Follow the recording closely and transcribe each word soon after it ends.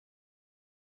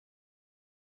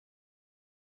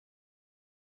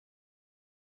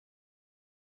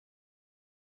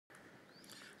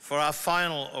For our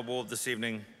final award this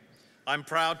evening, I'm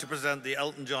proud to present the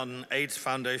Elton John AIDS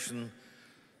Foundation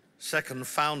Second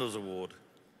Founders Award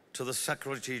to the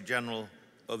Secretary General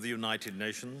of the United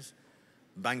Nations,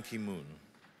 Ban Ki-moon.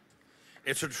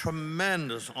 It's a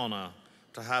tremendous honor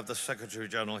to have the Secretary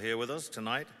General here with us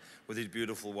tonight with his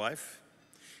beautiful wife.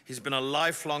 He's been a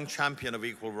lifelong champion of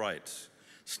equal rights,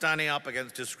 standing up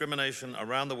against discrimination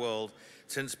around the world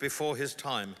since before his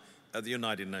time at the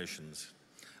United Nations.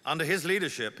 Under his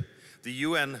leadership, the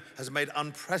UN has made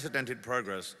unprecedented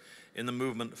progress in the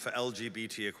movement for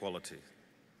LGBT equality.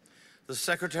 The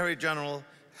Secretary General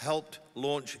helped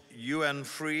launch UN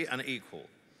Free and Equal,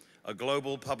 a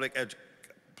global public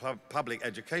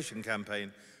education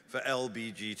campaign for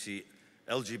LGBT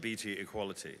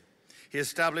equality. He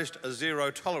established a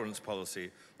zero-tolerance policy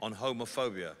on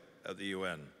homophobia at the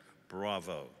UN.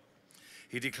 Bravo.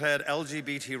 He declared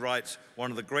LGBT rights one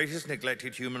of the greatest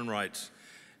neglected human rights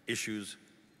issues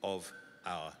of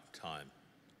our time.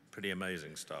 Pretty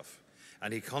amazing stuff.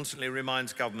 And he constantly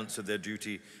reminds governments of their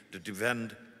duty to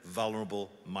defend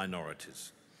vulnerable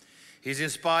minorities. He's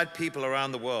inspired people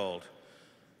around the world,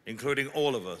 including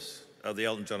all of us at the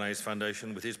Elton John AIDS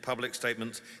Foundation, with his public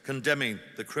statements condemning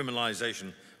the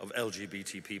criminalization of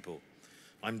LGBT people.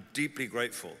 I'm deeply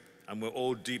grateful, and we're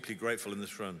all deeply grateful in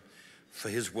this room, for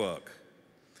his work.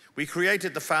 We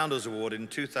created the Founders Award in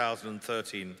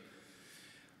 2013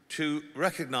 to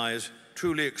recognize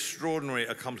truly extraordinary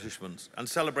accomplishments and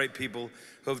celebrate people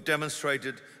who have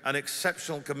demonstrated an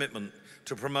exceptional commitment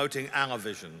to promoting our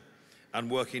vision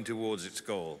and working towards its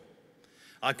goal.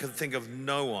 I can think of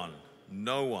no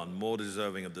one more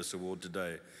deserving of this award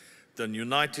today than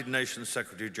United Nations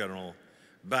Secretary General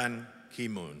Ban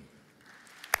Ki-moon.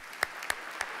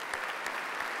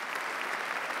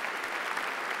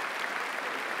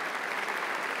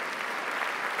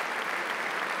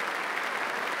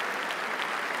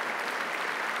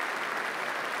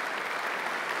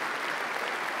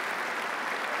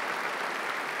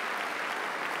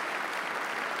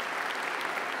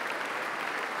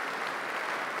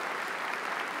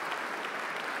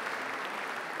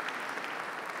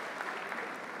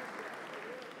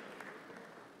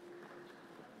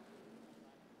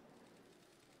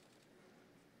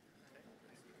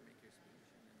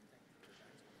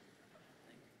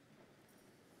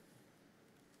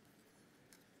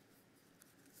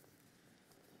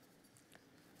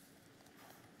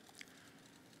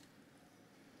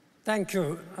 Thank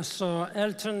you, Sir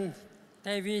Elton,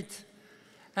 David,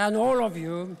 and all of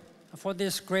you for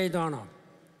this great honor.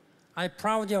 I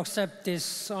proudly accept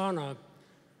this honor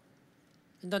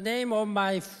in the name of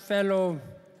my fellow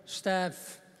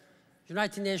staff,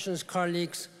 United Nations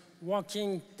colleagues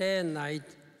working day and night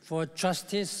for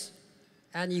justice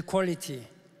and equality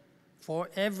for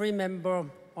every member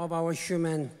of our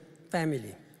human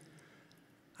family.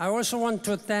 I also want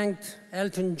to thank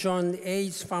Elton John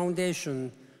AIDS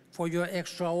Foundation for your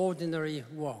extraordinary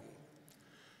work.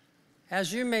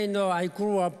 As you may know, I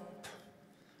grew up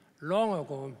long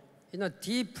ago in a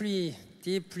deeply,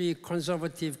 deeply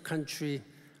conservative country,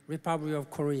 Republic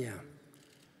of Korea.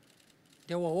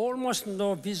 There were almost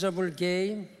no visible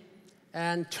gay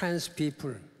and trans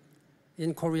people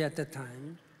in Korea at the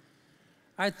time.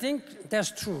 I think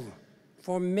that's true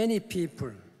for many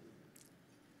people.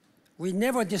 We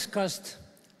never discussed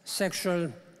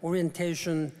sexual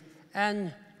orientation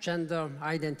and gender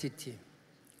identity.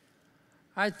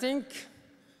 I think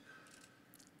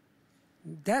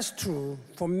that's true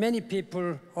for many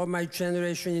people of my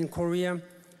generation in Korea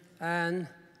and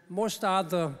most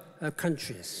other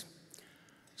countries.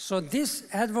 So this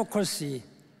advocacy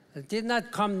did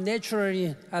not come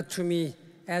naturally to me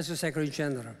as a Secretary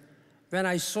General. When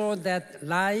I saw that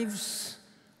lives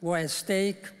were at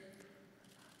stake,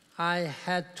 I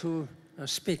had to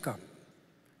speak up.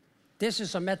 This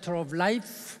is a matter of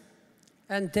life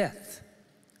and death.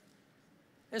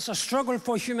 It's a struggle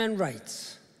for human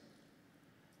rights.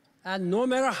 And no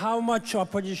matter how much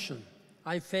opposition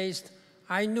I faced,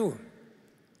 I knew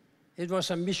it was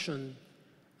a mission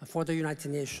for the United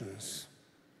Nations.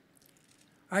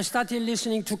 I started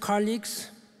listening to colleagues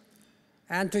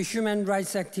and to human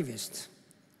rights activists.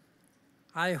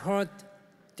 I heard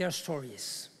their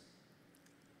stories.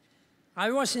 I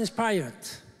was inspired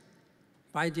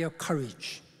by their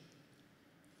courage.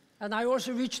 And I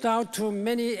also reached out to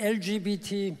many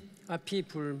LGBT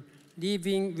people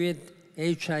living with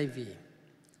HIV.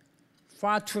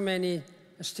 Far too many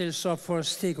still suffer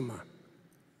stigma.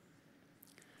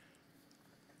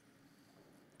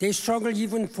 They struggle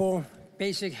even for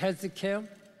basic health care.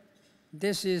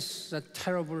 This is a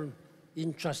terrible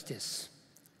injustice.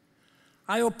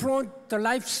 I applaud the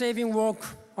life-saving work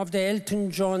of the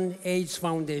Elton John AIDS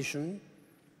Foundation.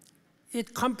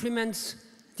 It complements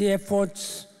the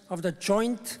efforts of the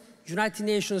joint United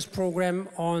Nations program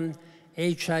on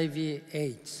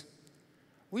HIV/AIDS.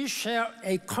 We share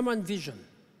a common vision: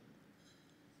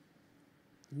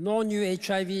 no new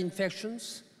HIV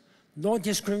infections, no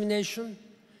discrimination,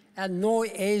 and no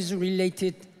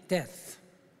AIDS-related death.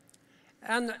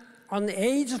 And an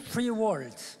AIDS-free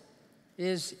world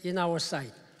is in our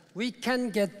sight. We can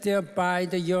get there by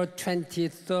the year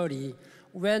 2030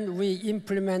 when we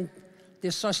implement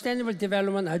the Sustainable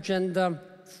Development Agenda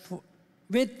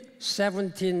with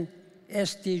 17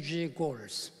 SDG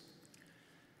goals.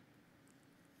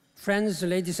 Friends,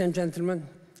 ladies and gentlemen,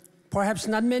 perhaps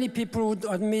not many people would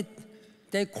admit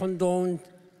they condone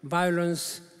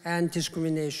violence and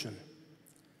discrimination.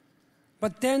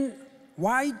 But then,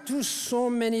 why do so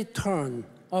many turn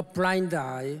a blind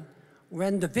eye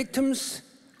when the victims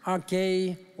are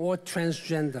gay or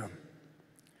transgender?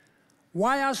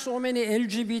 Why are so many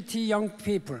LGBT young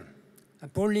people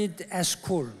bullied at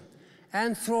school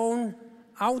and thrown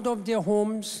out of their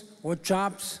homes or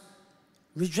jobs,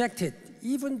 rejected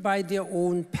even by their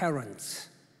own parents?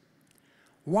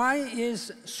 Why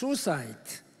is suicide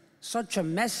such a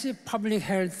massive public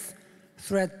health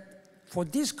threat for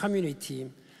this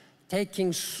community,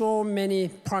 taking so many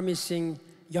promising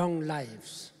young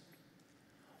lives?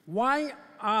 Why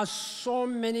are so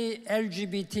many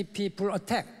LGBT people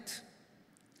attacked,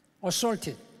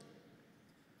 assaulted,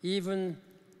 even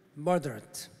murdered?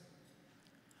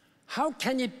 How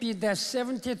can it be that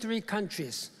 73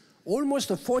 countries, almost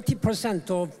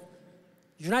 40% of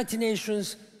United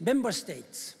Nations member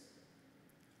states,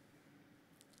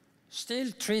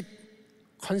 still treat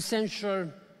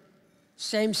consensual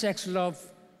same-sex love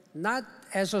not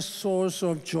as a source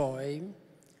of joy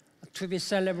to be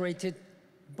celebrated,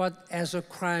 but as a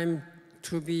crime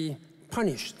to be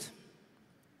punished?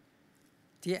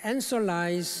 The answer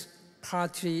lies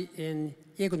partly in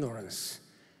ignorance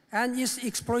and its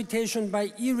exploitation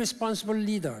by irresponsible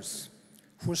leaders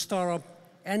who stir up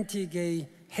anti-gay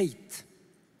hate.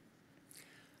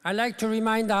 I like to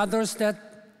remind others that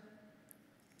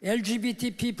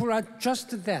LGBT people are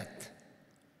just that.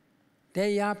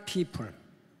 They are people.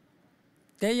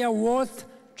 They are worth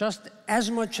just as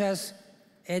much as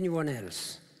anyone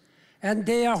else. And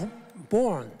they are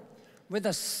born with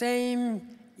the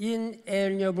same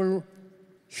inalienable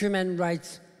human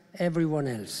rights everyone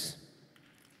else.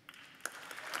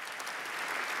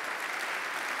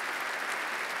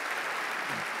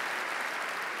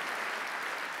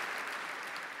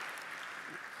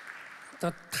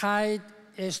 The tide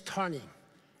is turning,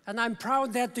 and I'm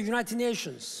proud that the United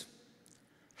Nations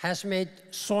has made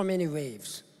so many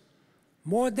waves.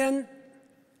 More than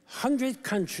 100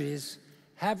 countries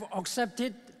have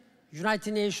accepted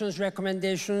United Nations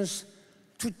recommendations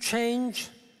to change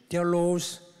their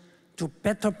laws to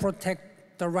better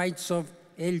protect the rights of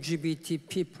LGBT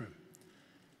people.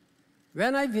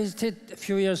 When I visited a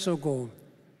few years ago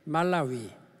Malawi,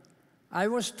 I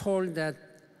was told that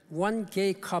one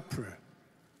gay couple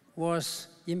was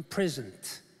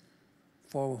imprisoned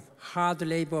for hard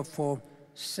labor for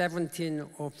 17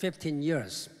 or 15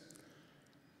 years.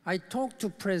 I talked to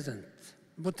President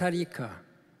Mutharika,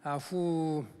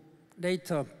 who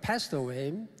later passed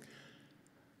away.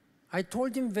 I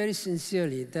told him very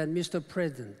sincerely that, Mr.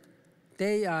 President,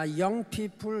 they are young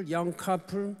people, young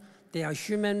couple, they are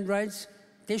human rights.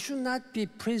 They should not be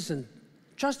imprisoned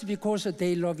just because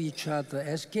they love each other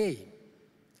as gay.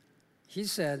 He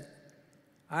said,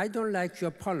 I don't like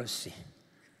your policy.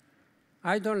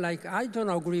 I don't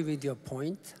agree with your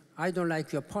point. I don't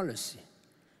like your policy.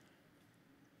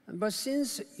 But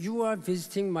since you are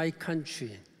visiting my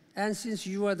country, and since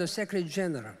you are the Secretary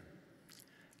General,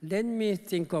 let me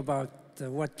think about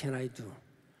what can I do.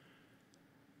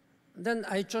 Then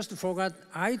I just forgot,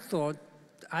 I thought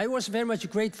I was very much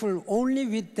grateful only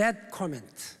with that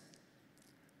comment.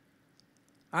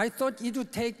 I thought it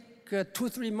would take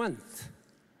 2-3 months.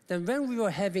 Then when we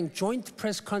were having joint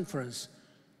press conference,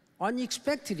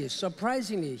 unexpectedly,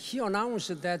 surprisingly, he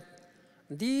announced that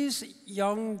these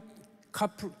young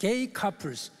gay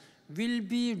couples will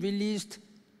be released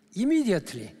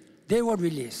immediately. They were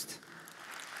released.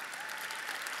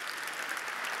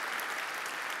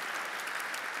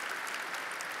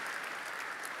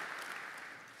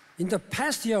 In the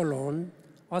past year alone,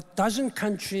 12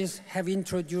 countries have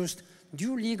introduced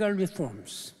new legal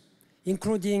reforms,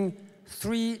 including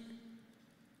 3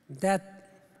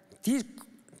 that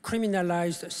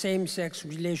decriminalized same-sex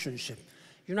relationships.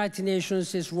 United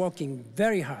Nations is working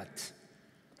very hard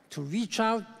to reach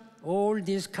out all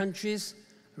these countries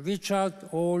reach out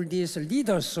all these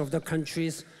leaders of the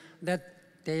countries that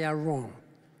they are wrong.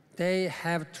 They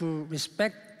have to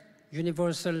respect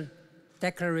Universal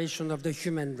Declaration of the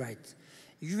Human Rights.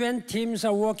 UN teams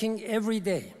are working every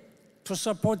day to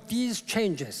support these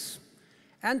changes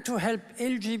and to help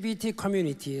LGBT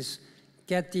communities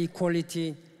get the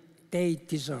equality they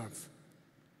deserve.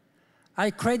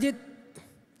 I credit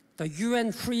the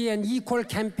UN Free and Equal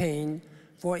campaign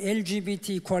for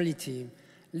LGBT equality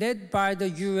led by the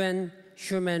UN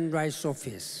Human Rights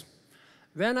Office.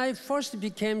 When I first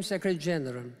became Secretary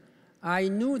General, I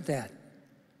knew that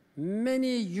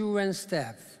many UN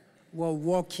staff were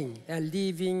working and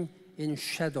living in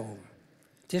shadow,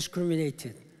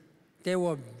 discriminated. They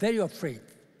were very afraid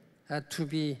to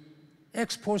be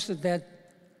exposed that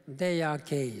they are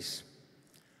gays.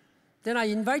 Then I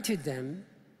invited them.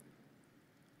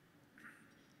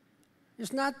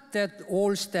 It's not that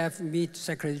all staff meet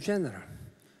Secretary General.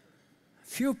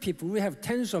 Few people, we have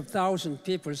tens of thousands of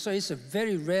people, so it's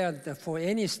very rare that for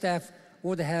any staff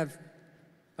would have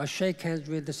a shake hands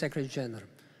with the Secretary General.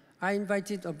 I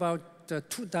invited about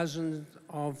 2,000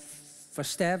 of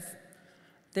staff.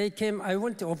 They came, I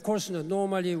went to, of course,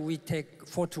 normally we take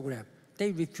photograph.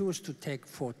 They refused to take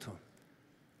photo.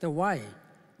 Then why?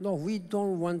 No, we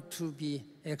don't want to be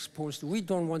exposed. We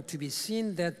don't want to be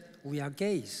seen that we are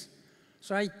gays.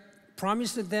 So I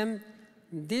promised them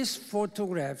these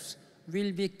photographs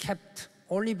will be kept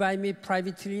only by me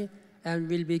privately and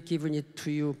will be given it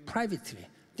to you privately.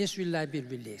 This will not be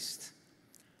released.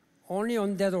 Only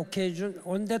on that occasion,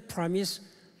 on that promise,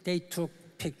 they took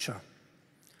picture.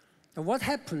 Now what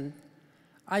happened?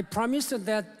 I promised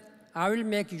that I will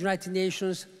make United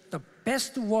Nations the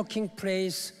best working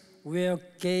place where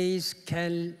gays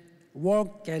can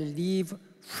work and live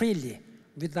freely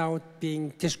without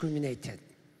being discriminated.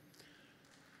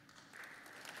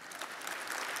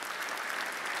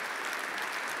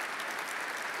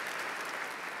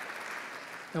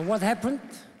 Now what happened?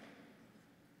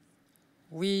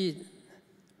 We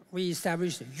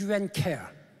established UN Care,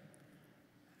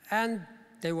 and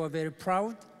they were very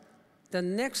proud. The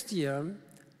next year,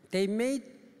 they made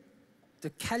the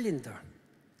calendar.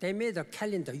 They made a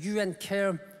calendar, UN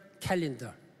Care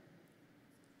calendar.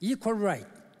 Equal right,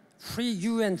 free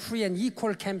UN, free and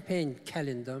equal campaign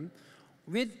calendar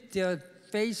with their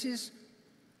faces,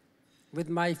 with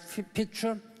my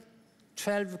picture,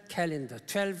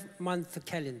 12-month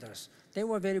calendars. They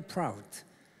were very proud.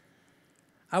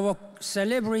 Our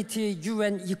celebrity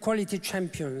UN equality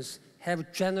champions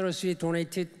have generously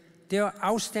donated their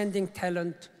outstanding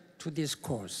talent to this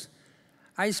cause.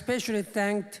 I especially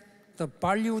thanked the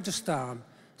Bollywood star,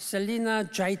 Selina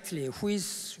Jaitley, who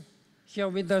is here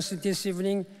with us this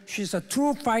evening. She's a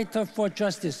true fighter for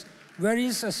justice. Where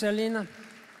is Selina?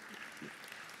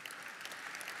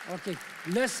 Okay,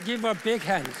 let's give her big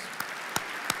hands.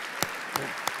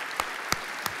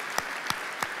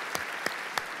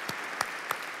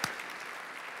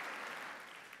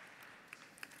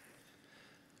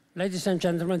 Ladies and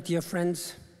gentlemen, dear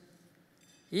friends,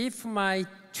 if my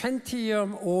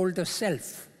 20-year-old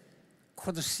self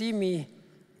could see me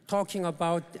talking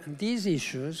about these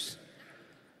issues,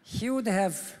 he would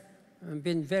have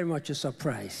been very much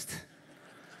surprised.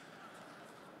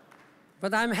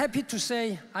 But I'm happy to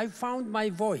say I found my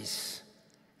voice,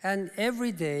 and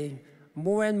every day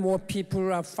more and more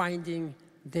people are finding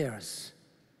theirs.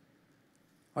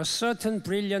 A certain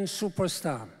brilliant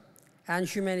superstar and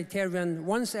humanitarian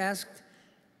once asked,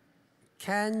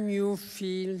 "Can you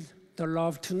feel the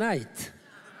love tonight?"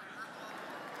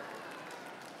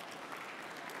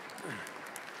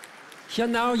 Here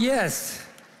now, yes,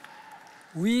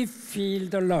 we feel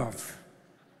the love.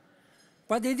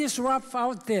 But it is rough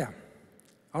out there,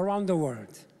 around the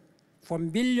world, for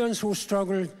millions who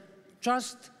struggle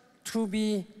just to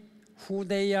be who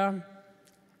they are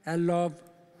and love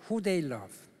who they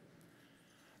love.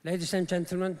 Ladies and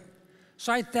gentlemen,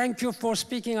 so I thank you for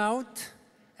speaking out,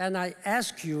 and I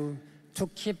ask you to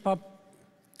keep up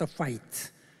the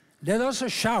fight. Let us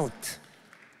shout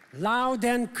loud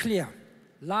and clear,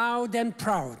 loud and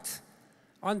proud,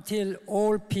 until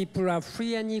all people are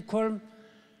free and equal.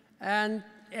 And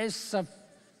as a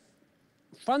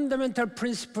fundamental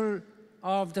principle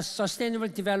of the Sustainable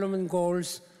Development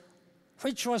Goals,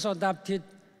 which was adopted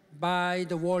by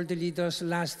the world leaders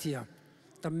last year,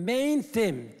 the main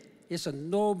theme is that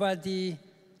nobody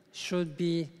should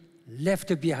be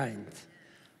left behind.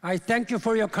 I thank you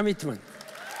for your commitment.